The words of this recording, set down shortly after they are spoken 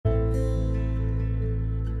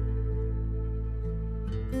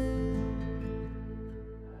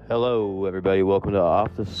Hello, everybody. Welcome to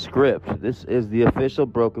Off the Script. This is the official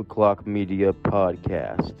Broken Clock Media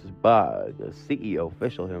podcast by the CEO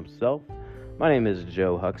official himself. My name is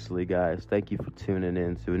Joe Huxley, guys. Thank you for tuning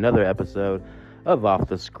in to another episode of Off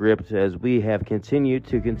the Script as we have continued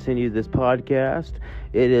this podcast.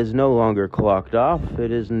 It is no longer clocked off.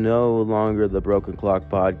 It is no longer the Broken Clock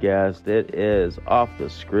podcast. It is Off the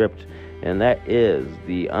Script, and that is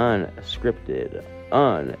the unscripted,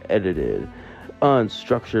 unedited,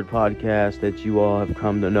 unstructured podcast that you all have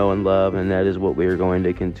come to know and love, and that is what we are going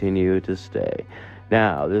to continue to stay.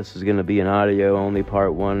 Now, this is going to be an audio-only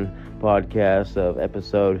part one podcast of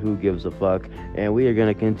episode Who Gives a Fuck, and we are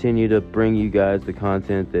going to continue to bring you guys the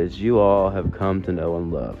content that you all have come to know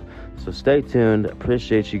and love. So stay tuned.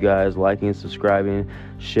 Appreciate you guys liking, subscribing,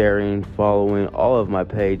 sharing, following all of my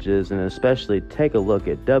pages, and especially take a look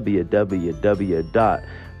at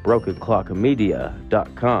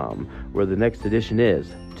www.brokenclockmedia.com, where the next edition is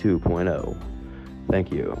 2.0.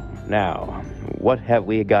 Thank you. Now, what have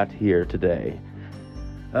we got here today?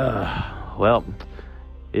 Well,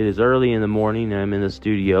 it is early in the morning. I'm in the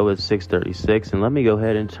studio at 6:36, and let me go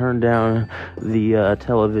ahead and turn down the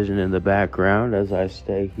television in the background as I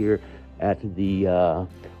stay here at the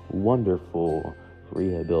wonderful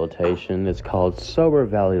rehabilitation. It's called Sober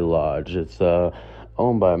Valley Lodge. It's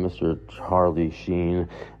owned by Mr. Charlie Sheen,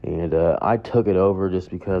 and I took it over just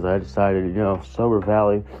because I decided, Sober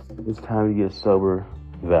Valley, it's time to get Sober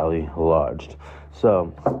Valley Lodged.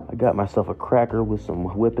 So I got myself a cracker with some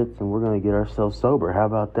whippets, and we're going to get ourselves sober. How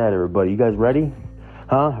about that, everybody? You guys ready?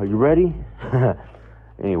 Huh? Are you ready?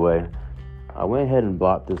 Anyway, I went ahead and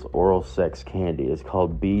bought this oral sex candy. It's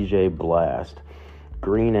called BJ Blast.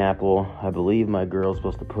 Green apple. I believe my girl's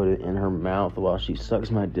supposed to put it in her mouth while she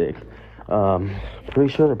sucks my dick. Pretty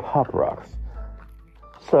sure they're Pop Rocks.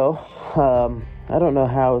 So, I don't know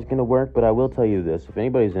how it's going to work, but I will tell you this. If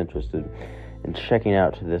anybody's interested in checking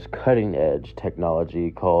out this cutting-edge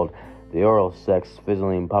technology called the oral sex,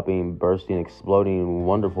 fizzling, popping, bursting, exploding,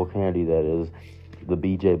 wonderful candy that is the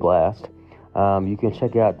BJ Blast, you can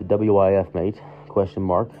check out the WIF mate, ?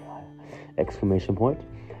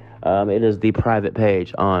 It is the private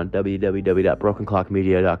page on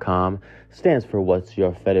www.brokenclockmedia.com. Stands for What's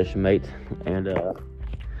Your Fetish, Mate? And,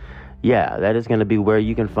 that is going to be where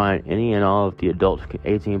you can find any and all of the adult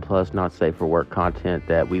 18 plus not safe for work content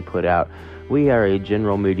that we put out. We are a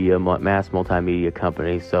general media, mass multimedia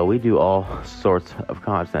company, so we do all sorts of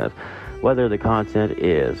content. Whether the content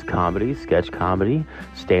is comedy, sketch comedy,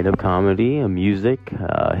 stand-up comedy, music,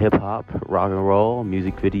 hip-hop, rock and roll,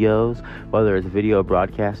 music videos, whether it's video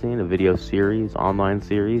broadcasting, a video series, online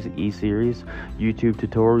series, e-series, YouTube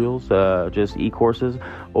tutorials, just e-courses,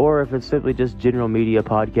 or if it's simply just general media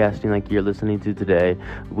podcasting like you're listening to today,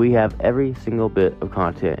 we have every single bit of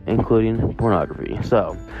content, including pornography.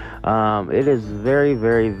 So, it is very,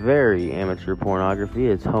 very, very amateur pornography.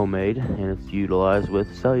 It's homemade, and it's utilized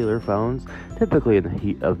with cellular phones, typically in the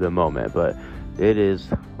heat of the moment, but it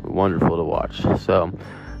is wonderful to watch. So,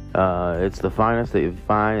 it's the finest that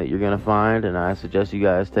you're going to find, and I suggest you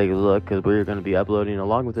guys take a look, because we're going to be uploading,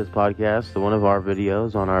 along with this podcast, one of our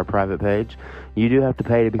videos on our private page. You do have to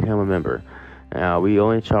pay to become a member. Now, we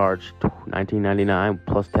only charge $19.99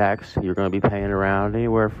 plus tax. You're going to be paying around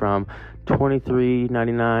anywhere from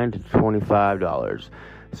 $23.99 to $25,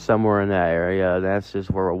 somewhere in that area. That's just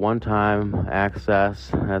for a one-time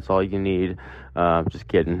access. That's all you need. Just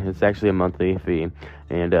kidding. It's actually a monthly fee,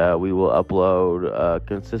 and we will upload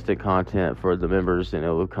consistent content for the members, and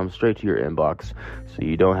it will come straight to your inbox, so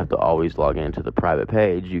you don't have to always log into the private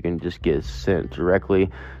page. You can just get sent directly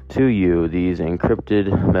to you these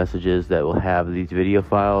encrypted messages that will have these video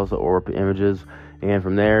files or images. And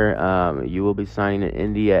from there, you will be signing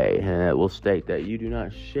an NDA, and it will state that you do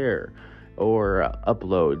not share or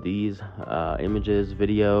upload these images,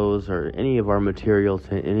 videos, or any of our material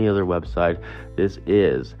to any other website. This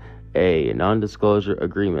is a non-disclosure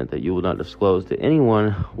agreement that you will not disclose to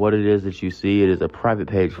anyone what it is that you see. It is a private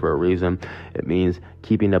page for a reason. It means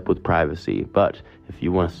keeping up with privacy. But if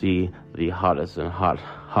you want to see the hottest and hot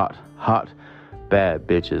bad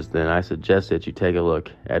bitches, then I suggest that you take a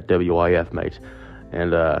look at WIF, mate,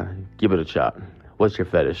 and give it a shot. What's your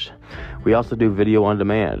fetish? We also do video on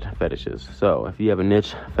demand fetishes. So if you have a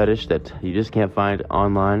niche fetish that you just can't find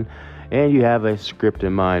online, and you have a script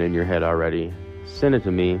in mind in your head already, send it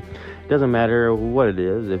to me. It doesn't matter what it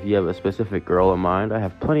is. If you have a specific girl in mind, I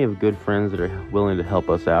have plenty of good friends that are willing to help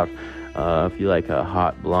us out. If you like a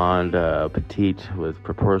hot blonde, petite with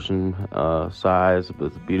proportion size,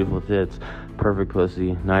 with beautiful tits, perfect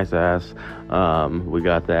pussy, nice ass, we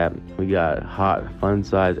got that. We got hot, fun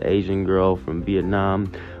size Asian girl from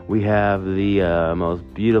Vietnam. We have the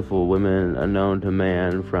most beautiful women known to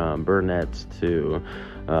man, from brunettes to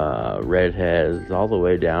redheads, all the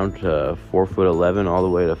way down to 4'11", all the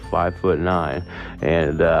way to 5'9",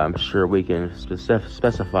 and I'm sure we can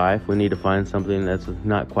specify if we need to find something that's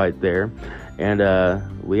not quite there. And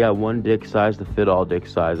we got one dick size to fit all dick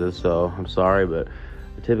sizes, so I'm sorry, but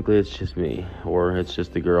typically it's just me, or it's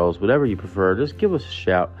just the girls, whatever you prefer. Just give us a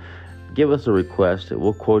shout. Give us a request.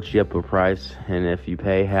 We'll quote you up a price, and if you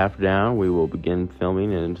pay half down, we will begin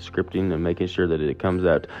filming and scripting and making sure that it comes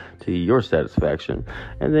out to your satisfaction.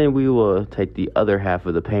 And then we will take the other half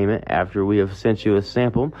of the payment after we have sent you a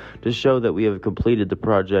sample to show that we have completed the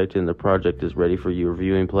project and the project is ready for your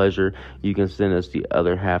viewing pleasure. You can send us the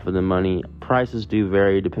other half of the money. Prices do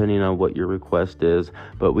vary depending on what your request is,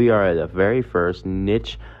 but we are at the very first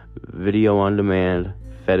niche video on demand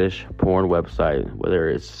fetish porn website, whether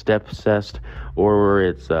it's step-cest or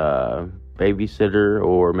it's babysitter,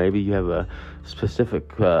 or maybe you have a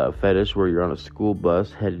specific fetish where you're on a school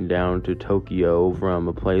bus heading down to Tokyo from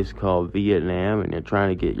a place called Vietnam, and you're trying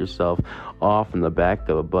to get yourself off in the back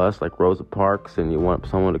of a bus like Rosa Parks, and you want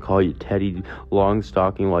someone to call you Teddy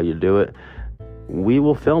Longstocking while you do it. We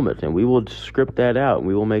will film it, and we will script that out, and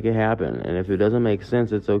we will make it happen. And if it doesn't make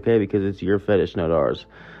sense, it's okay, because it's your fetish, not ours.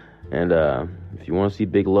 And if you want to see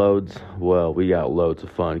big loads, well, we got loads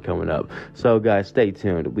of fun coming up. So, guys, stay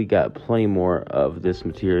tuned. We got plenty more of this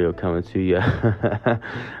material coming to you.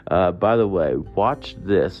 By the way, watch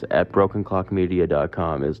this at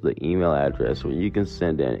brokenclockmedia.com is the email address where you can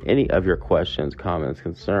send in any of your questions, comments,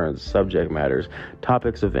 concerns, subject matters,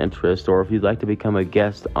 topics of interest, or if you'd like to become a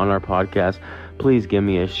guest on our podcast, please give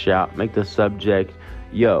me a shout. Make the subject,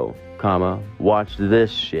 yo, comma, watch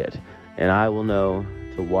this shit. And I will know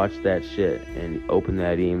to watch that shit and open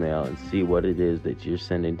that email and see what it is that you're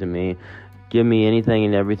sending to me. Give me anything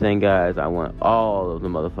and everything, guys. I want all of the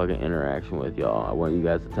motherfucking interaction with y'all. I want you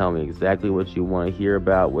guys to tell me exactly what you want to hear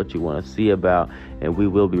about, what you want to see about, and we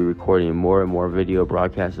will be recording more and more video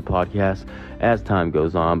broadcasts and podcasts as time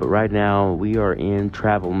goes on. But right now, we are in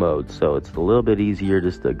travel mode, so it's a little bit easier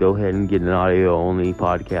just to go ahead and get an audio-only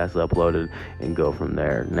podcast uploaded and go from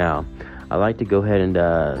there. Now, I like to go ahead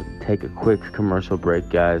and take a quick commercial break,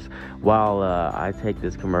 guys. While I take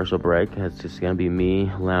this commercial break, it's just going to be me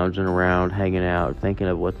lounging around, hanging out, thinking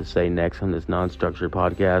of what to say next on this non-structured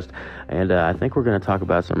podcast. And I think we're going to talk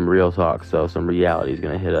about some real talk, so some reality is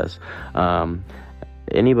going to hit us.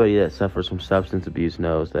 Anybody that suffers from substance abuse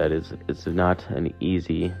knows that it's not an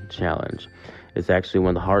easy challenge. It's actually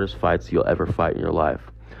one of the hardest fights you'll ever fight in your life.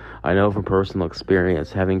 I know from personal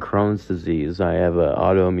experience, having Crohn's disease, I have an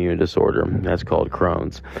autoimmune disorder that's called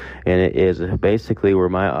Crohn's, and it is basically where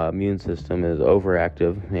my immune system is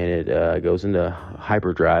overactive, and it goes into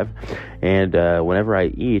hyperdrive, and whenever I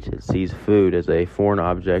eat, it sees food as a foreign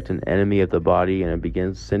object, an enemy of the body, and it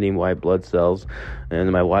begins sending white blood cells,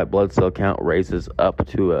 and my white blood cell count raises up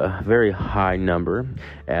to a very high number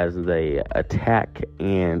as they attack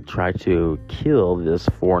and try to kill this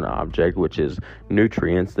foreign object, which is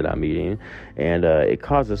nutrients that I'm eating, and it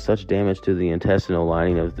causes such damage to the intestinal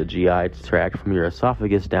lining of the GI tract from your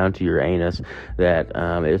esophagus down to your anus that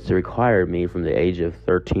it's required me from the age of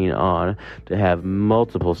 13 on to have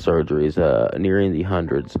multiple surgeries, nearing the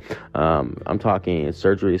hundreds. I'm talking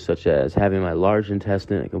surgeries such as having my large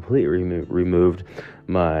intestine completely removed,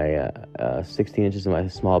 my 16 inches of my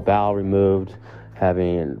small bowel removed,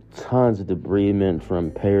 having tons of debridement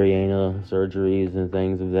from perianal surgeries and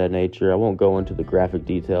things of that nature. I won't go into the graphic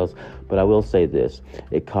details, but I will say this.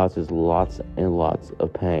 It causes lots and lots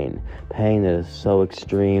of pain. Pain that is so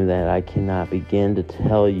extreme that I cannot begin to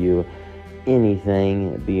tell you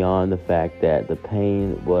anything beyond the fact that the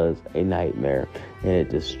pain was a nightmare, and it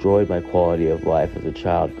destroyed my quality of life as a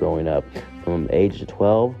child growing up. From age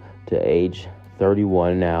 12 to age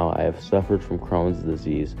 31 now, I have suffered from Crohn's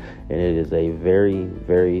disease, and it is a very,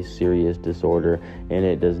 very serious disorder, and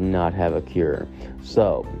it does not have a cure.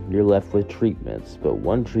 So, you're left with treatments, but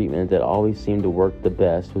one treatment that always seemed to work the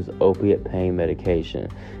best was opiate pain medication.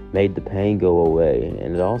 Made the pain go away,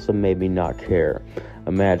 and it also made me not care.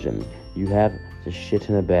 Imagine, you have the shit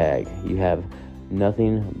in a bag. You have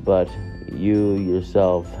nothing but you,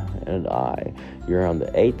 yourself, and I. You're on the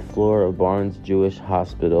 8th floor of Barnes Jewish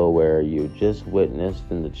Hospital, where you just witnessed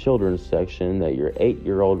in the children's section that your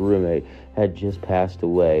 8-year-old roommate had just passed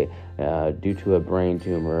away due to a brain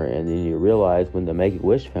tumor, and then you realize when the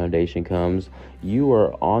Make-A-Wish Foundation comes, you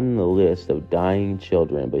are on the list of dying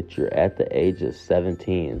children, but you're at the age of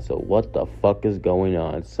 17. So what the fuck is going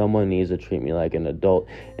on? Someone needs to treat me like an adult,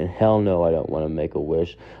 and hell no, I don't want to make a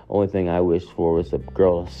wish. Only thing I wished for was a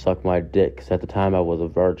girl to suck my dick, because at the time I was a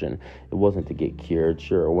virgin. It wasn't to get cured.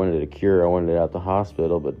 Sure, I wanted a cure. I wanted it out the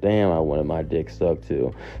hospital, but damn, I wanted my dick sucked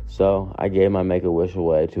too. So I gave my Make-A-Wish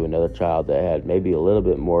away to another child that had maybe a little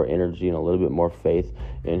bit more energy and a little bit more faith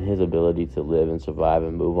in his ability to live and survive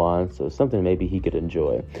and move on, so something maybe he could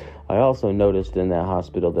enjoy. I also noticed in that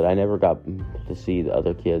hospital that I never got to see the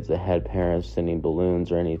other kids that had parents sending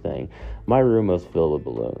balloons or anything. My room was filled with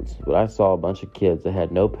balloons, but I saw a bunch of kids that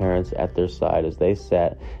had no parents at their side as they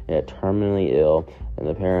sat terminally ill, and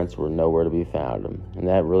the parents were nowhere to be found. And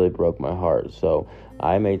that really broke my heart. So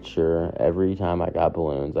I made sure every time I got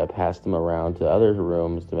balloons, I passed them around to other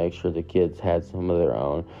rooms to make sure the kids had some of their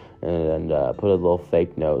own, and put a little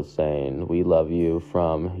fake note saying, "We love you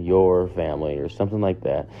from your family," or something like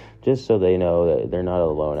that, just so they know that they're not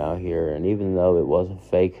alone out here. And even though it was a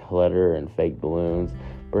fake letter and fake balloons,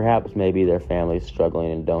 perhaps maybe their family's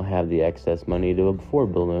struggling and don't have the excess money to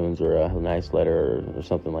afford balloons or a nice letter or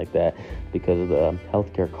something like that because of the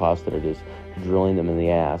healthcare costs that are just drilling them in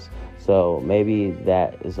the ass. So maybe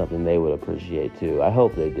that is something they would appreciate too. I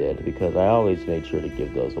hope they did, because I always made sure to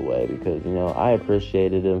give those away because, I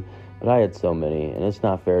appreciated them, but I had so many, and it's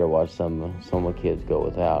not fair to watch some kids go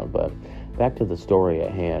without. But back to the story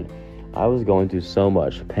at hand. I was going through so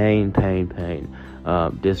much pain,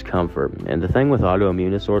 discomfort. And the thing with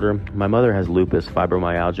autoimmune disorder, my mother has lupus,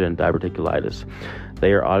 fibromyalgia, and diverticulitis.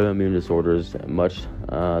 They are autoimmune disorders, much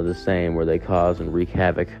the same, where they cause and wreak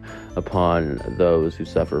havoc upon those who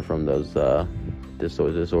suffer from those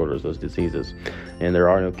disorders, those diseases. And there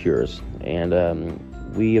are no cures. And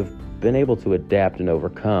we have been able to adapt and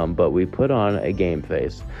overcome, but we put on a game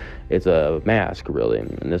face. It's a mask, really,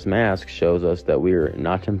 and this mask shows us that we're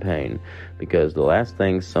not in pain, because the last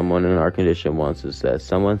thing someone in our condition wants is that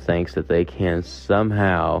someone thinks that they can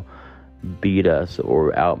somehow beat us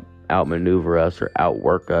or outmaneuver us or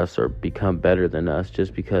outwork us or become better than us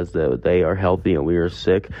just because they are healthy and we are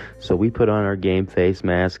sick. So we put on our game face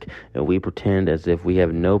mask and we pretend as if we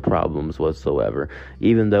have no problems whatsoever,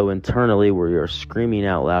 even though internally we are screaming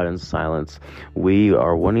out loud in silence. We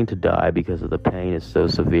are wanting to die because of the pain is so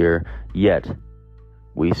severe, yet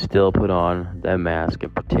we still put on that mask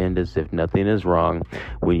and pretend as if nothing is wrong.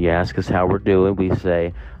 When you ask us how we're doing, we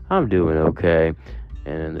say, "I'm doing okay."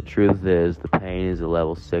 And the truth is, the pain is a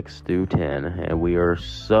level 6 through 10, and we are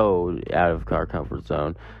so out of our comfort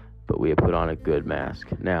zone, but we have put on a good mask.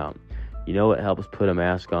 Now, you know what helps put a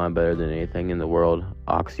mask on better than anything in the world?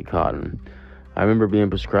 Oxycontin. I remember being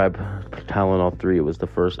prescribed Tylenol 3. It was the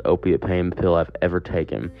first opiate pain pill I've ever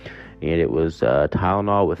taken, and it was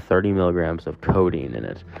Tylenol with 30 milligrams of codeine in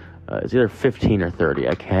it. It's either 15 or 30,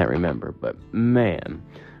 I can't remember, but man,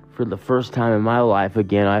 for the first time in my life,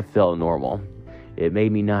 again, I felt normal. It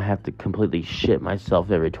made me not have to completely shit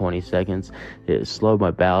myself every 20 seconds. It slowed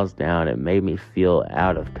my bowels down. It made me feel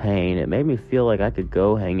out of pain. It made me feel like I could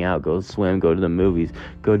go hang out, go swim, go to the movies,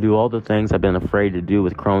 go do all the things I've been afraid to do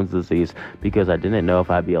with Crohn's disease because I didn't know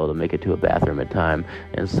if I'd be able to make it to a bathroom in time.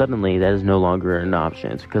 And suddenly that is no longer an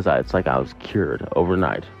option. It's because it's like I was cured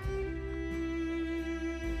overnight.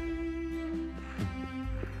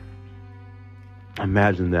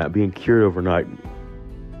 Imagine that, being cured overnight.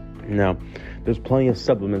 Now, there's plenty of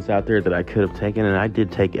supplements out there that I could have taken, and I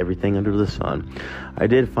did take everything under the sun. I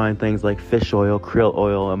did find things like fish oil, krill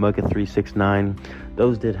oil, omega-3, 6, 9.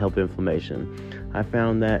 Those did help inflammation. I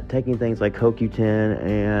found that taking things like CoQ10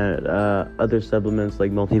 and other supplements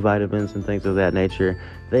like multivitamins and things of that nature,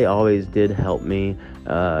 they always did help me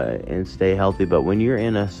and stay healthy. But when you're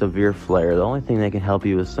in a severe flare, the only thing that can help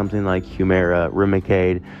you is something like Humira,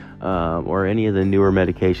 Remicade, or any of the newer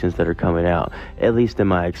medications that are coming out, at least in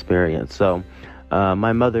my experience. So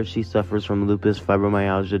my mother, she suffers from lupus,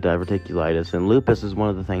 fibromyalgia, diverticulitis, and lupus is one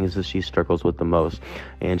of the things that she struggles with the most.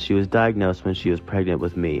 And she was diagnosed when she was pregnant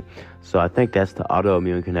with me. So I think that's the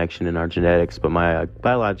autoimmune connection in our genetics. But my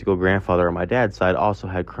biological grandfather on my dad's side also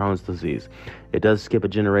had Crohn's disease. It does skip a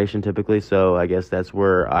generation typically, so I guess that's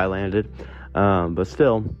where I landed. But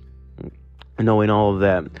still, knowing all of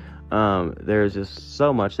that, there's just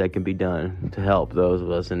so much that can be done to help those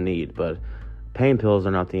of us in need. But pain pills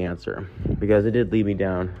are not the answer, because it did lead me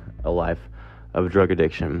down a life of drug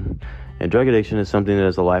addiction. And drug addiction is something that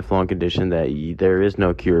is a lifelong condition that there is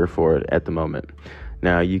no cure for it at the moment.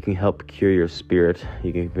 Now, you can help cure your spirit.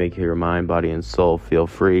 You can make your mind, body, and soul feel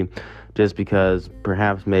free, just because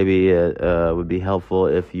perhaps maybe it would be helpful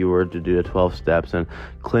if you were to do the 12 steps and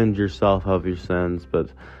cleanse yourself of your sins. But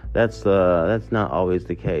that's not always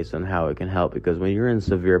the case on how it can help, because when you're in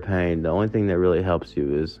severe pain, the only thing that really helps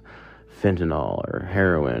you is fentanyl or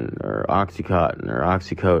heroin or Oxycontin or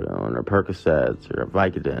oxycodone or Percocets or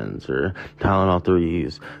Vicodins or Tylenol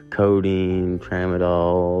 3s, codeine,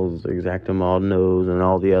 tramadols, Exactamol, and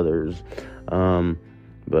all the others.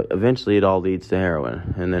 But eventually it all leads to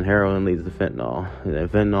heroin, and then heroin leads to fentanyl, and then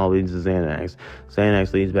fentanyl leads to Xanax.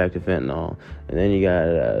 Xanax leads back to fentanyl, and then you got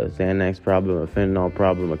a Xanax problem, a fentanyl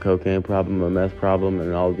problem, a cocaine problem, a meth problem,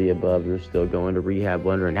 and all of the above. You're still going to rehab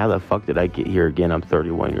wondering, how the fuck did I get here again? I'm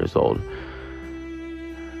 31 years old.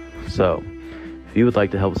 So, if you would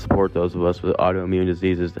like to help support those of us with autoimmune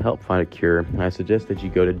diseases to help find a cure, I suggest that you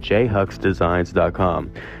go to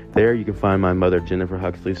Jhuxdesigns.com. There you can find my mother, Jennifer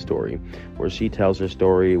Huxley's story, where she tells her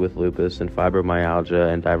story with lupus and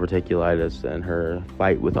fibromyalgia and diverticulitis and her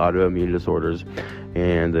fight with autoimmune disorders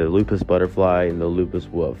and the lupus butterfly and the lupus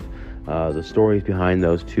wolf. The stories behind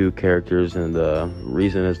those two characters and the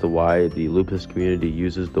reason as to why the lupus community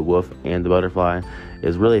uses the wolf and the butterfly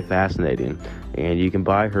is really fascinating. And you can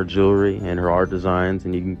buy her jewelry and her art designs,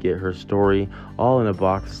 and you can get her story all in a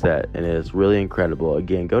box set, and it is really incredible.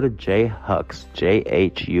 Again, go to Jhux,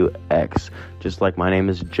 Jhux, just like my name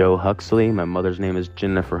is Joe Huxley, my mother's name is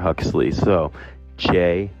Jennifer Huxley, so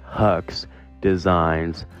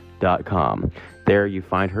Jhuxdesigns.com. There you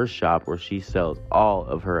find her shop where she sells all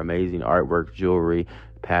of her amazing artwork, jewelry,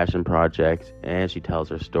 passion projects, and she tells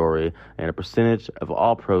her story, and a percentage of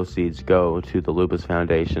all proceeds go to the Lupus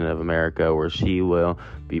Foundation of America, where she will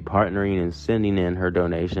be partnering and sending in her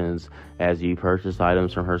donations. As you purchase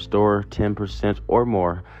items from her store, 10% or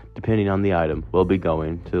more, depending on the item, will be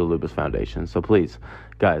going to the Lupus Foundation. So please,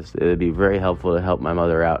 guys, it would be very helpful to help my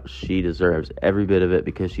mother out. She deserves every bit of it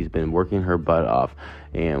because she's been working her butt off.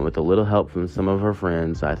 And with a little help from some of her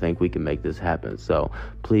friends, I think we can make this happen. So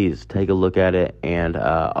please take a look at it, and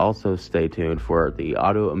also stay tuned for the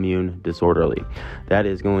AutoImmune Disorderly. That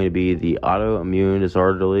is going to be the AutoImmune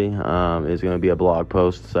Disorderly. Is going to be a blog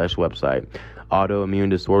post / website,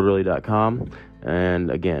 AutoImmuneDisorderly.com.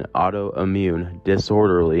 And again,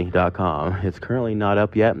 AutoImmuneDisorderly.com. It's currently not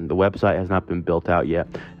up yet. The website has not been built out yet,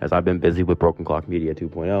 as I've been busy with Broken Clock Media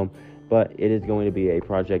 2.0. But it is going to be a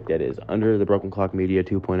project that is under the Broken Clock Media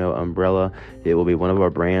 2.0 umbrella. It will be one of our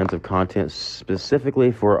brands of content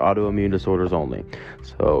specifically for autoimmune disorders only.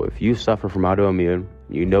 So if you suffer from autoimmune,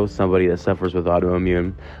 you know somebody that suffers with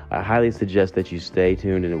autoimmune, I highly suggest that you stay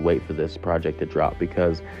tuned and wait for this project to drop,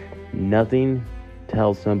 because nothing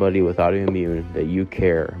tells somebody with autoimmune that you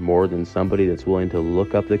care more than somebody that's willing to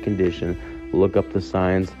look up the condition, look up the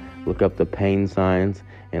signs, look up the pain signs,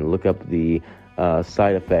 and look up the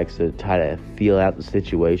side effects to try to feel out the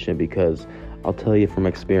situation. Because I'll tell you from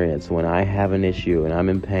experience, when I have an issue and I'm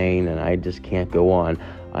in pain and I just can't go on,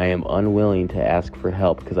 I am unwilling to ask for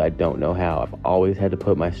help because I don't know how. I've always had to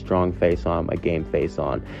put my strong face on, my game face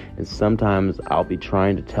on. And sometimes I'll be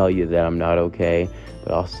trying to tell you that I'm not okay,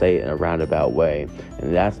 but I'll say it in a roundabout way.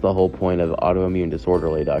 And that's the whole point of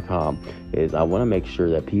AutoImmuneDisorderly.com, is I want to make sure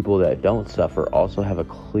that people that don't suffer also have a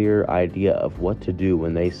clear idea of what to do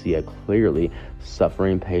when they see a clearly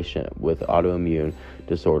suffering patient with autoimmune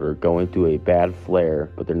disorder going through a bad flare,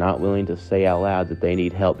 but they're not willing to say out loud that they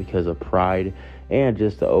need help because of pride and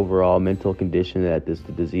just the overall mental condition that the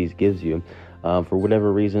disease gives you. For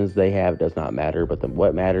whatever reasons they have, does not matter, but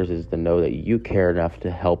what matters is to know that you care enough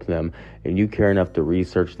to help them, and you care enough to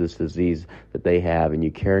research this disease that they have, and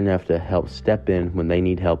you care enough to help step in when they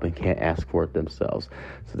need help and can't ask for it themselves.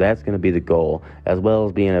 So that's going to be the goal, as well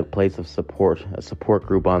as being a place of support, a support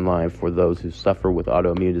group online for those who suffer with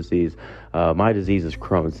autoimmune disease. My disease is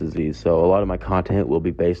Crohn's disease, so a lot of my content will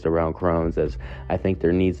be based around Crohn's, as I think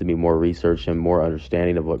there needs to be more research and more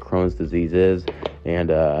understanding of what Crohn's disease is,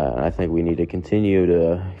 and I think we need to continue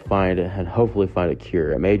to find and hopefully find a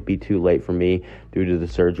cure. It may be too late for me due to the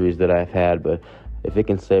surgeries that I've had, but if it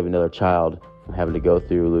can save another child from having to go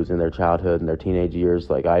through losing their childhood and their teenage years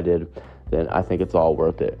like I did, then I think it's all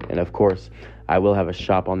worth it. And of course, I will have a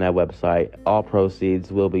shop on that website. All proceeds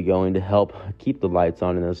will be going to help keep the lights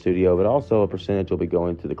on in the studio, but also a percentage will be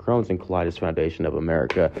going to the Crohn's and Colitis Foundation of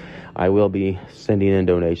America. I will be sending in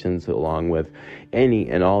donations along with any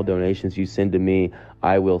and all donations you send to me.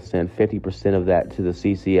 I will send 50% of that to the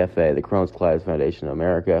CCFA, the Crohn's Colitis Foundation of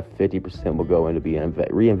America. 50% will go into being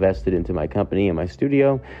reinvested into my company and my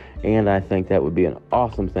studio, and I think that would be an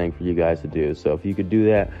awesome thing for you guys to do. So if you could do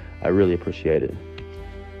that, I really appreciate it.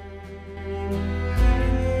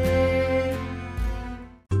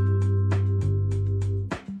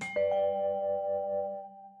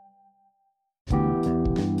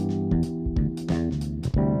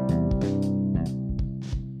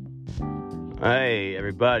 Hey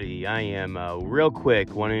everybody. I am real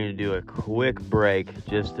quick wanting to do a quick break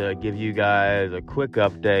just to give you guys a quick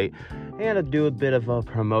update and to do a bit of a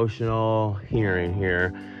promotional hearing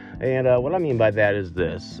here. And what I mean by that is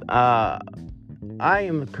this. I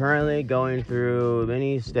am currently going through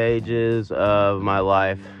many stages of my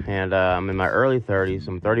life, and I'm in my early 30s.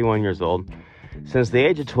 I'm 31 years old. Since the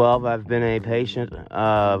age of 12, I've been a patient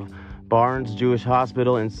of Barnes Jewish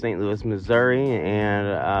Hospital in St. Louis, Missouri, and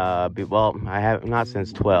I have not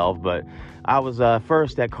since 12, but I was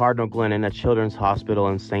first at Cardinal Glennon, a children's hospital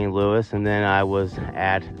in St. Louis, and then I was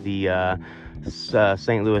at the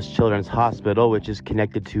St. Louis Children's Hospital, which is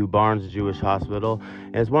connected to Barnes Jewish Hospital,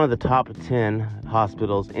 and it's one of the top 10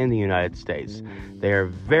 hospitals in the United States. They are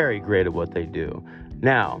very great at what they do.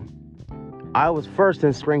 Now, I was first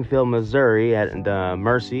in Springfield, Missouri at the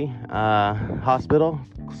Mercy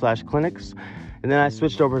Hospital/clinics, and then I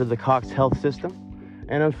switched over to the Cox Health System.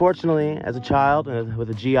 And unfortunately, as a child with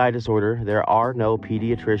a GI disorder, there are no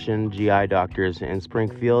pediatrician GI doctors in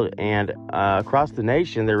Springfield, and across the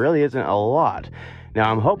nation, there really isn't a lot.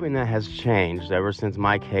 Now, I'm hoping that has changed ever since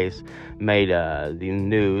my case made the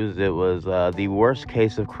news. It was the worst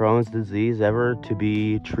case of Crohn's disease ever to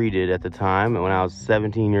be treated at the time when I was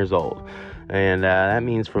 17 years old. And that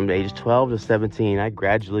means from age 12 to 17, I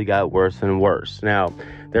gradually got worse and worse. Now,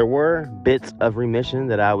 there were bits of remission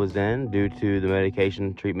that I was in due to the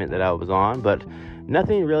medication treatment that I was on, but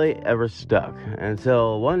nothing really ever stuck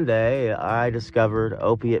until one day I discovered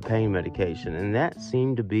opiate pain medication, and that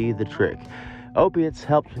seemed to be the trick. Opiates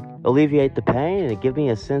helped alleviate the pain and it gave me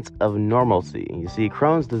a sense of normalcy. You see,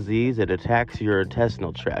 Crohn's disease, it attacks your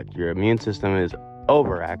intestinal tract. Your immune system is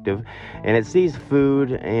overactive, and it sees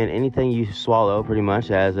food and anything you swallow pretty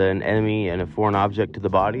much as an enemy and a foreign object to the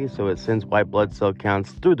body, so it sends white blood cell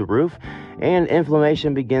counts through the roof, and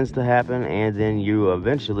inflammation begins to happen, and then you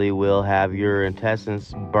eventually will have your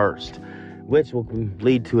intestines burst, which will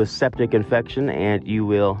lead to a septic infection, and you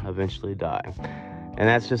will eventually die. And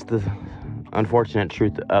that's just the unfortunate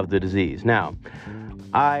truth of the disease. Now,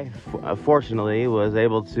 I fortunately was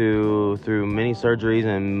able to, through many surgeries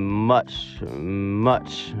and much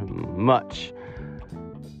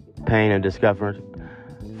pain and discomfort,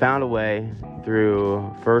 found a way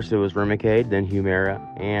through, first it was Remicade, then Humira,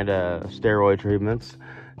 and steroid treatments,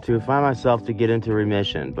 to find myself to get into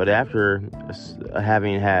remission. But after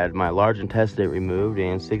having had my large intestine removed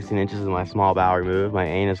and 16 inches of my small bowel removed, my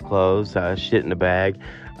anus closed, shit in a bag,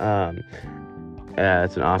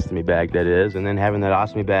 it's an ostomy bag, that is, and then having that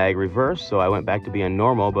ostomy bag reversed, so I went back to being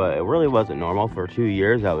normal, but it really wasn't normal. For 2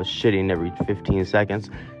 years, I was shitting every 15 seconds,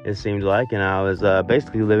 it seemed like, and I was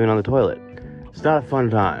basically living on the toilet. It's not a fun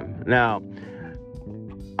time. Now,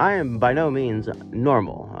 I am by no means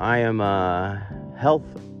normal. I am a health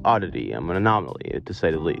oddity. I'm an anomaly, to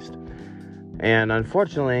say the least. And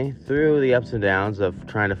unfortunately, through the ups and downs of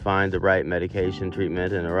trying to find the right medication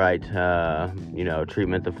treatment and the right,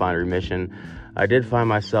 treatment to find remission, I did find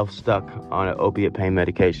myself stuck on an opiate pain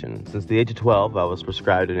medication. Since the age of 12, I was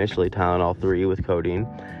prescribed initially Tylenol 3 with codeine.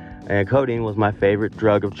 And codeine was my favorite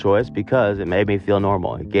drug of choice because it made me feel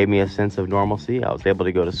normal. It gave me a sense of normalcy. I was able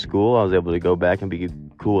to go to school. I was able to go back and be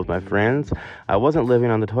cool with my friends. I wasn't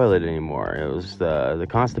living on the toilet anymore. It was the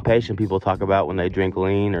constipation people talk about when they drink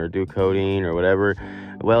lean or do codeine or whatever.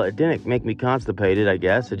 Well, it didn't make me constipated, I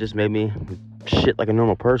guess. It just made me shit like a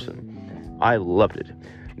normal person. I loved it.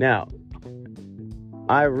 Now,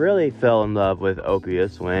 I really fell in love with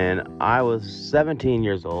opiates when I was 17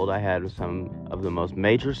 years old. I had some of the most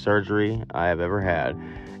major surgery I have ever had,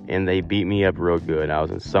 and they beat me up real good. I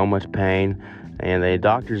was in so much pain, and the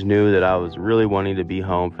doctors knew that I was really wanting to be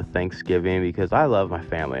home for Thanksgiving because I love my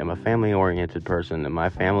family. I'm a family-oriented person, and my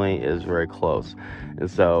family is very close.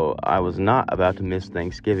 And so I was not about to miss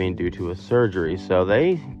Thanksgiving due to a surgery. So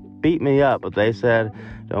they beat me up, but they said,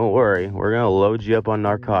 don't worry, we're going to load you up on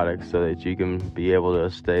narcotics so that you can be able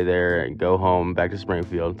to stay there and go home back to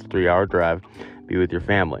Springfield. It's a 3-hour drive, be with your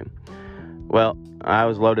family. Well, I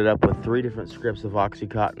was loaded up with 3 different scripts of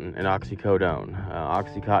Oxycontin and oxycodone.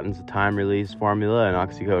 Oxycontin's a time-release formula, and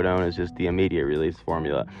oxycodone is just the immediate-release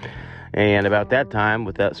formula. And about that time,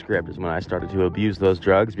 with that script, is when I started to abuse those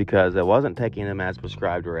drugs because I wasn't taking them as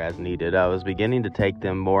prescribed or as needed. I was beginning to take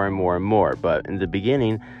them more and more and more, but in the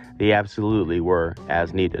beginning, they absolutely were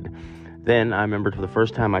as needed. Then I remember for the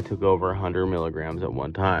first time I took over 100 milligrams at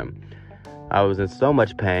one time. I was in so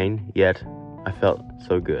much pain, yet I felt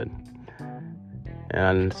so good.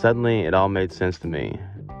 And suddenly it all made sense to me.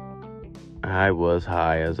 I was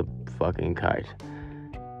high as a fucking kite.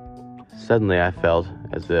 Suddenly I felt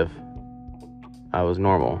as if I was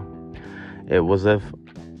normal. It was as if,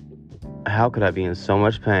 how could I be in so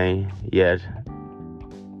much pain, yet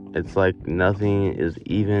It's like nothing is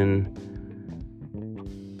even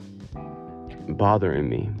bothering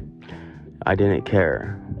me. I didn't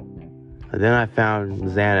care. And then I found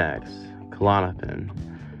Xanax, Klonopin.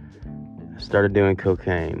 I started doing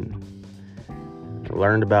cocaine. I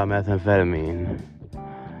learned about methamphetamine,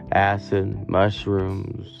 acid,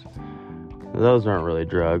 mushrooms. Those aren't really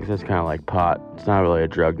drugs. That's kind of like pot. It's not really a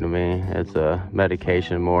drug to me. It's a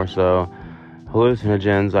medication more so.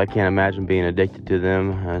 Hallucinogens, I can't imagine being addicted to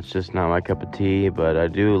them. It's just not my cup of tea, but I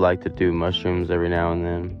do like to do mushrooms every now and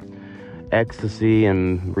then. Ecstasy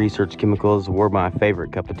and research chemicals were my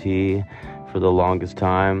favorite cup of tea for the longest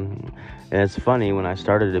time. And it's funny, when I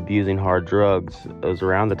started abusing hard drugs, it was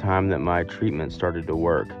around the time that my treatment started to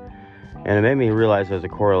work. And it made me realize there's a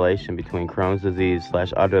correlation between Crohn's disease /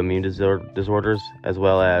 autoimmune disorders, as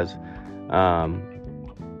well as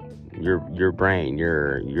your brain,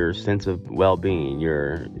 your sense of well-being,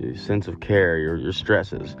 your sense of care, your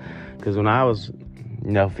stresses. Because when I was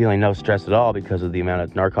feeling no stress at all because of the amount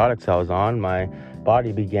of narcotics I was on, my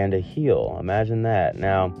body began to heal. Imagine that.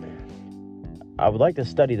 Now, I would like to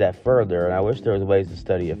study that further, and I wish there was ways to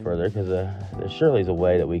study it further, because there surely is a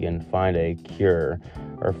way that we can find a cure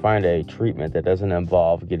or find a treatment that doesn't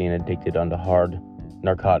involve getting addicted onto hard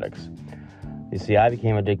narcotics. You see, I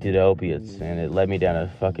became addicted to opiates, and it led me down a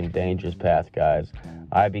fucking dangerous path, guys.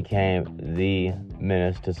 I became the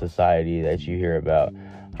menace to society that you hear about.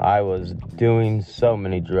 I was doing so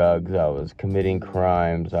many drugs. I was committing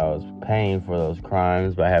crimes. I was paying for those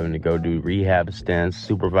crimes by having to go do rehab stints,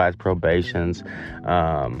 supervised probations,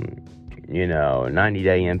 90-day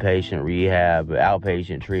inpatient rehab,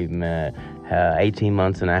 outpatient treatment, 18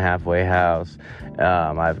 months in a halfway house.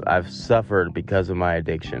 I've suffered because of my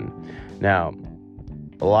addiction. Now,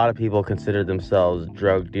 a lot of people consider themselves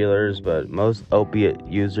drug dealers, but most opiate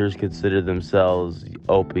users consider themselves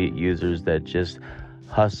opiate users that just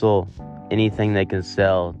hustle anything they can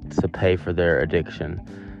sell to pay for their addiction.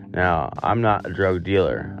 Now, I'm not a drug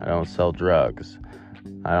dealer. I don't sell drugs.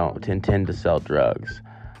 I don't intend to sell drugs.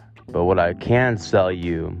 But what I can sell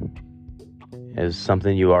you is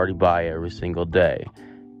something you already buy every single day.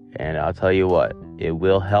 And I'll tell you what, it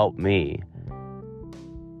will help me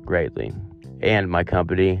greatly, and my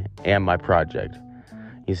company, and my project.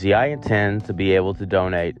 You see, I intend to be able to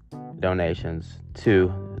donate donations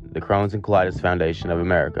to the Crohn's and Colitis Foundation of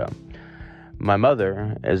America. My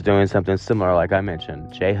mother is doing something similar, like I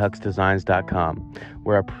mentioned, Jhuxdesigns.com,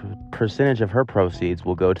 where a percentage of her proceeds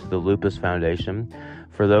will go to the Lupus Foundation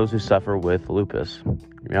for those who suffer with lupus.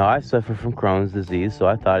 I suffer from Crohn's disease, so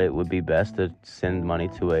I thought it would be best to send money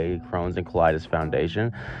to a Crohn's and Colitis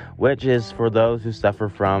Foundation, which is for those who suffer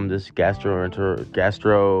from this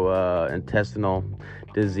gastrointestinal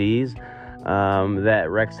disease that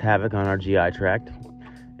wreaks havoc on our GI tract.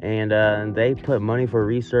 And they put money for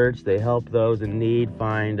research. They help those in need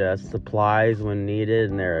find supplies when needed,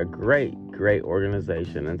 and they're a great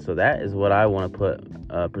organization. And so that is what I want to put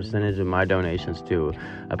a percentage of my donations to,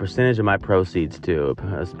 a percentage of my proceeds to, a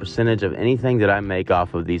percentage of anything that I make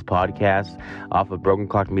off of these podcasts, off of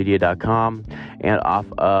brokenclockmedia.com, and off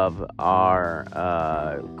of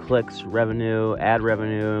our clicks revenue, ad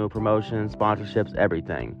revenue, promotions, sponsorships,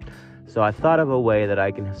 everything. So I thought of a way that I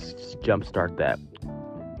can jumpstart that.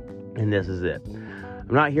 And this is it.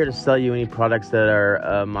 I'm not here to sell you any products that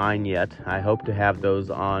are mine yet. I hope to have those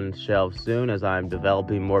on shelves soon, as I'm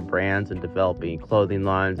developing more brands and developing clothing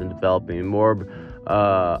lines and developing more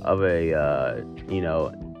of a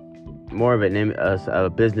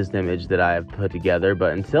business image that I have put together.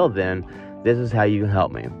 But until then, this is how you can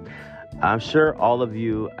help me. I'm sure all of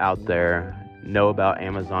you out there know about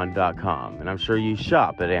Amazon.com, and I'm sure you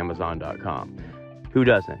shop at Amazon.com. Who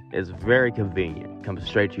doesn't? It's very convenient. Comes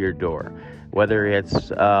straight to your door. Whether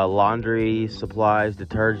it's laundry supplies,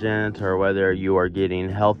 detergent, or whether you are getting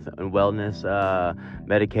health and wellness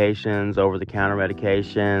medications, over-the-counter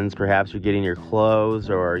medications, perhaps you're getting your clothes,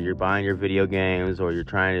 or you're buying your video games, or you're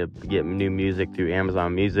trying to get new music through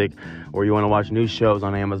Amazon Music, or you want to watch new shows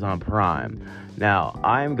on Amazon Prime. Now,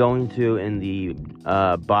 I'm going to, in the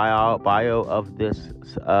bio of this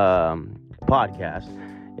podcast,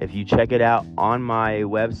 if you check it out on my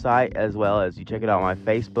website, as well as you check it out on my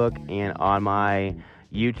Facebook and on my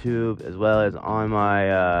YouTube, as well as on my,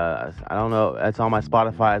 it's on my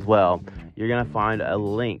Spotify as well, you're going to find a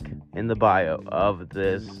link in the bio of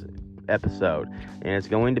this episode, and it's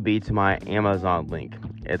going to be to my Amazon link.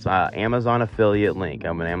 It's an Amazon affiliate link.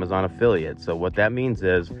 I'm an Amazon affiliate, so what that means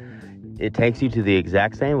is it takes you to the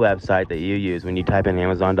exact same website that you use when you type in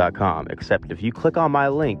Amazon.com, except if you click on my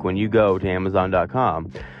link when you go to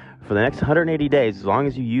Amazon.com, for the next 180 days, as long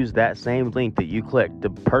as you use that same link that you clicked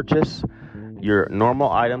to purchase your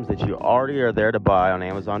normal items that you already are there to buy on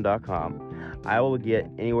Amazon.com, I will get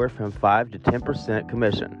anywhere from 5 to 10%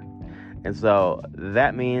 commission. And so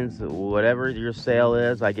that means whatever your sale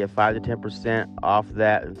is, I get 5 to 10% off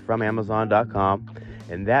that from Amazon.com.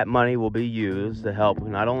 And that money will be used to help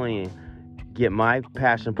not only get my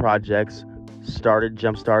passion projects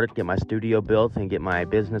jump started, get my studio built, and get my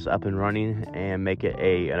business up and running, and make it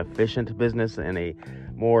an efficient business and a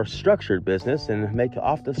more structured business, and make it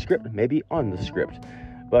off the script, maybe on the script.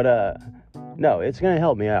 But no, it's going to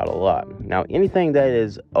help me out a lot. Now, anything that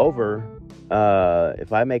is over,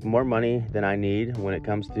 if I make more money than I need when it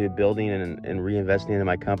comes to building and reinvesting in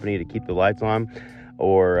my company to keep the lights on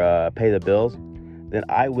or pay the bills, then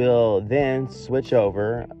I will then switch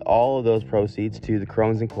over all of those proceeds to the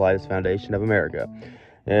Crohn's and Colitis Foundation of America.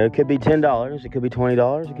 It could be $10, it could be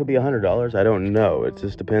 $20, it could be $100. I don't know. It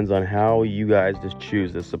just depends on how you guys just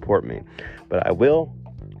choose to support me. But I will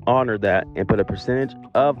honor that and put a percentage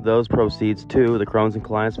of those proceeds to the Crohn's and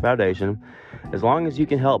Colitis Foundation, as long as you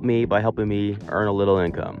can help me by helping me earn a little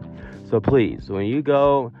income. So please, when you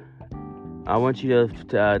go, I want you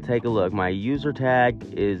to take a look. My user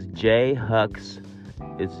tag is Jhuxx.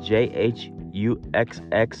 It's JHUXX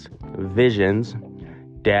Visions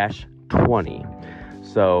 -20.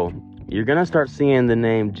 So you're going to start seeing the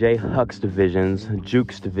name Jhuxdesigns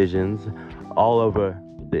all over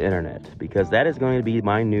the internet, because that is going to be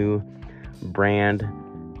my new brand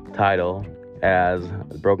title, as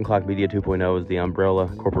Broken Clock Media 2.0 is the umbrella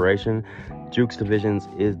corporation. Jhuxdesigns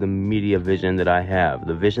is the media vision that I have,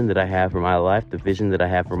 the vision that I have for my life, the vision that I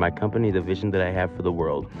have for my company, the vision that I have for the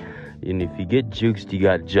world. And if you get juxed, you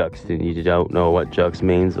got juxed, and you don't know what jux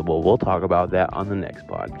means, well, we'll talk about that on the next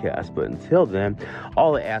podcast. But until then,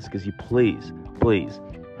 all I ask is you please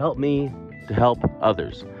help me to help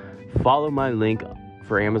others. Follow my link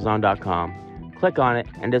for Amazon.com. Click on it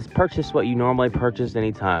and just purchase what you normally purchase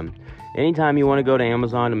anytime. Anytime you want to go to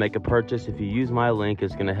Amazon to make a purchase, if you use my link,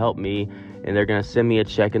 it's going to help me, and they're going to send me a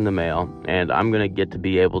check in the mail, and I'm going to get to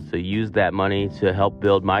be able to use that money to help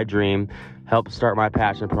build my dream, help start my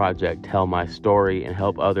passion project, tell my story, and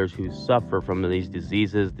help others who suffer from these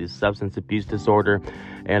diseases, this substance abuse disorder.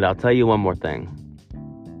 And I'll tell you one more thing.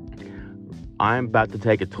 I'm about to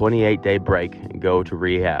take a 28-day break and go to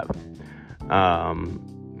rehab.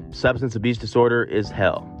 Substance abuse disorder is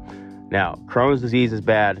hell. Now, Crohn's disease is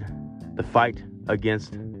bad. The fight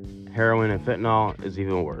against heroin and fentanyl is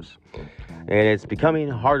even worse. And it's becoming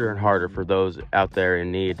harder and harder for those out there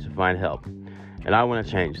in need to find help. And I want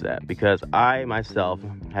to change that, because I myself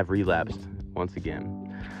have relapsed once again.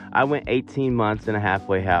 I went 18 months in a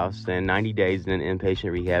halfway house and 90 days in an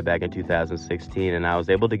inpatient rehab back in 2016, and I was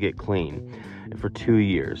able to get clean for 2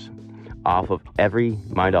 years off of every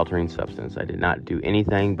mind-altering substance. I did not do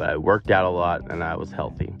anything, but I worked out a lot and I was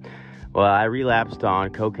healthy. Well, I relapsed on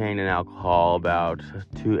cocaine and alcohol after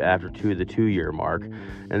the 2-year mark.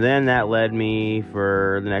 And then that led me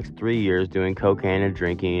for the next 3 years doing cocaine and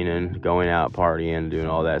drinking and going out partying and doing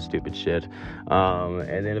all that stupid shit.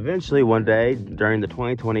 And then eventually one day during the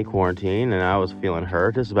 2020 quarantine, and I was feeling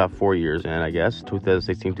hurt. This is about 4 years in, I guess,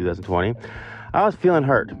 2016, 2020. I was feeling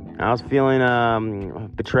hurt. I was feeling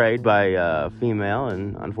betrayed by a female.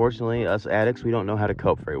 And unfortunately, us addicts, we don't know how to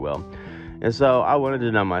cope very well. And so I wanted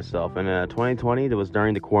to numb myself. And 2020, that was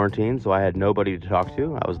during the quarantine, so I had nobody to talk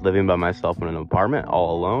to. I was living by myself in an apartment,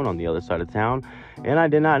 all alone on the other side of town. And I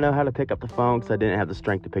did not know how to pick up the phone, because I didn't have the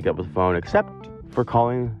strength to pick up the phone, except for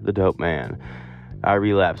calling the dope man. I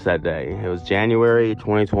relapsed that day. It was January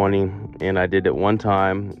 2020, and I did it one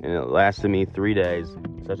time, and it lasted me 3 days,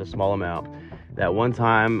 such a small amount. That one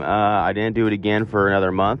time, I didn't do it again for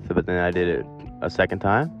another month, but then I did it a second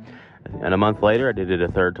time. And a month later, I did it a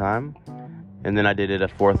third time. And then I did it a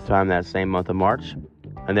fourth time that same month of March,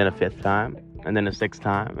 and then a fifth time, and then a sixth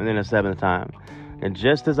time, and then a seventh time. And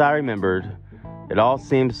just as I remembered, it all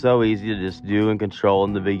seemed so easy to just do and control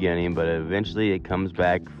in the beginning, but eventually it comes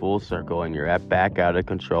back full circle, and you're back out of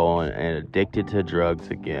control and addicted to drugs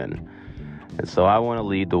again. And so I want to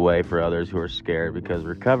lead the way for others who are scared, because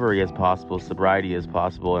recovery is possible, sobriety is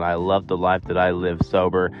possible, and I love the life that I live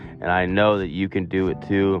sober, and I know that you can do it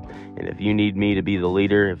too. And if you need me to be the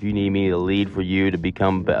leader, if you need me to lead for you to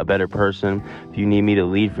become a better person, if you need me to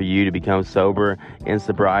lead for you to become sober in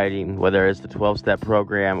sobriety, whether it's the 12-step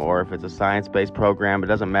program or if it's a science-based program, it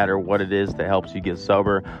doesn't matter what it is that helps you get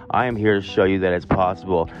sober. I am here to show you that it's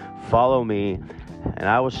possible. Follow me, and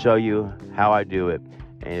I will show you how I do it.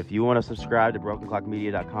 And if you want to subscribe to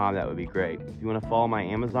BrokenClockMedia.com, that would be great. If you want to follow my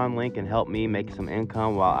Amazon link and help me make some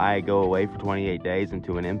income while I go away for 28 days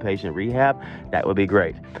into an inpatient rehab, that would be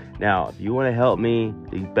great. Now, if you want to help me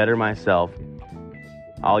to better myself,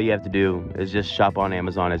 all you have to do is just shop on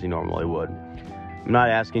Amazon as you normally would. I'm not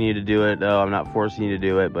asking you to do it, though. I'm not forcing you to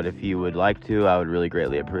do it, but if you would like to, I would really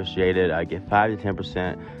greatly appreciate it. I get 5 to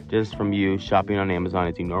 10% just from you shopping on Amazon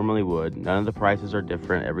as you normally would. None of the prices are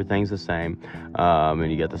different. Everything's the same.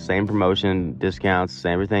 And you get the same promotion, discounts,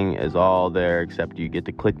 everything is all there, except you get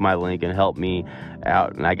to click my link and help me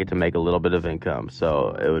out, and I get to make a little bit of income.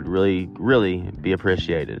 So it would really, really be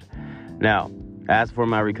appreciated. Now, as for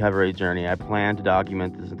my recovery journey, I plan to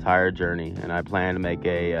document this entire journey, and I plan to make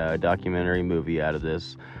a documentary movie out of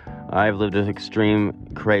this. I've lived an extreme,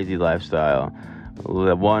 crazy lifestyle.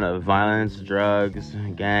 One of violence, drugs,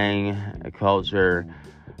 gang, culture,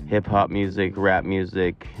 hip-hop music, rap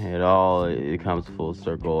music. It comes full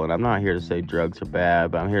circle. And I'm not here to say drugs are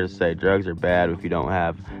bad, but I'm here to say drugs are bad if you don't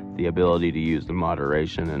have the ability to use them in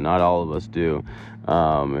moderation, and not all of us do,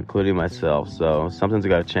 including myself. So something's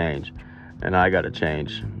got to change. And I got to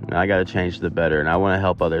change. I got to change for the better. And I want to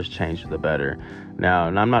help others change for the better. Now,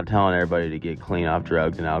 and I'm not telling everybody to get clean off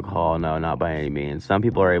drugs and alcohol. No, not by any means. Some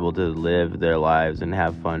people are able to live their lives and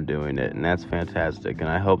have fun doing it. And that's fantastic. And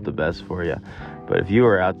I hope the best for you. But if you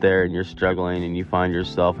are out there and you're struggling and you find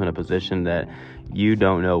yourself in a position that you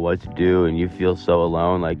don't know what to do and you feel so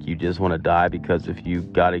alone, like you just want to die because if you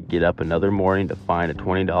got to get up another morning to find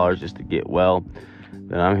 $20 just to get well,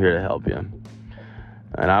 then I'm here to help you.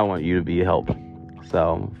 And I want you to be helped.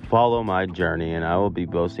 So follow my journey, and I will be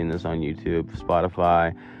posting this on YouTube,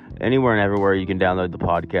 Spotify, anywhere and everywhere you can download the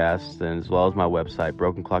podcast, and as well as my website,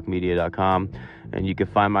 brokenclockmedia.com. And you can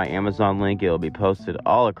find my Amazon link. It'll be posted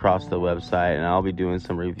all across the website, and I'll be doing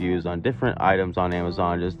some reviews on different items on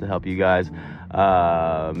Amazon just to help you guys,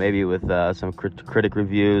 maybe with some critic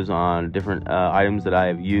reviews on different items that I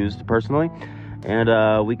have used personally.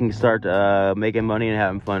 And we can start making money and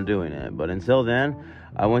having fun doing it. But until then,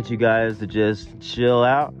 I want you guys to just chill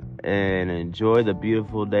out and enjoy the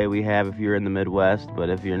beautiful day we have if you're in the Midwest. But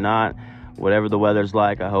if you're not, whatever the weather's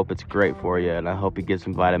like, I hope it's great for you. And I hope you get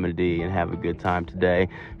some vitamin D and have a good time today.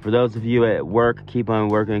 For those of you at work, keep on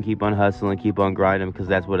working, keep on hustling, keep on grinding, because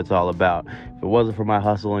that's what it's all about. If it wasn't for my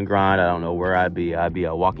hustle and grind, I don't know where I'd be. I'd be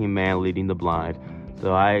a walking man leading the blind.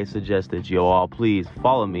 So I suggest that you all please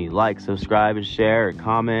follow me, like, subscribe, and share, and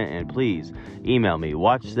comment, and please email me.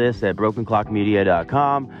 Watch this at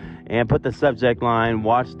brokenclockmedia.com and put the subject line,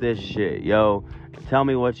 watch this shit, yo. Tell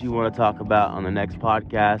me what you want to talk about on the next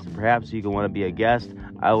podcast. Perhaps you can want to be a guest.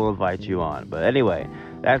 I will invite you on. But anyway,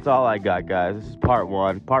 that's all I got, guys. This is part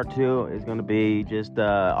 1. Part 2 is going to be just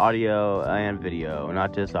audio and video,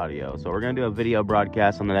 not just audio. So we're going to do a video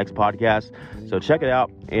broadcast on the next podcast. So check it out,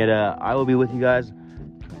 and I will be with you guys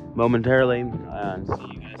momentarily, and see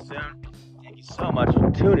you guys soon. Thank you so much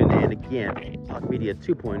for tuning in again. Talk Media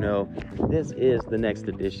 2.0. This is the next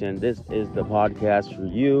edition. This is the podcast for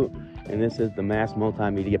you, and this is the mass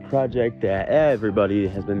multimedia project that everybody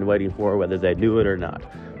has been waiting for, whether they knew it or not.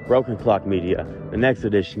 Broken Clock Media. The next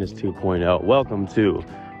edition is 2.0. Welcome to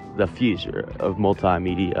the future of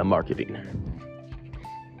multimedia marketing.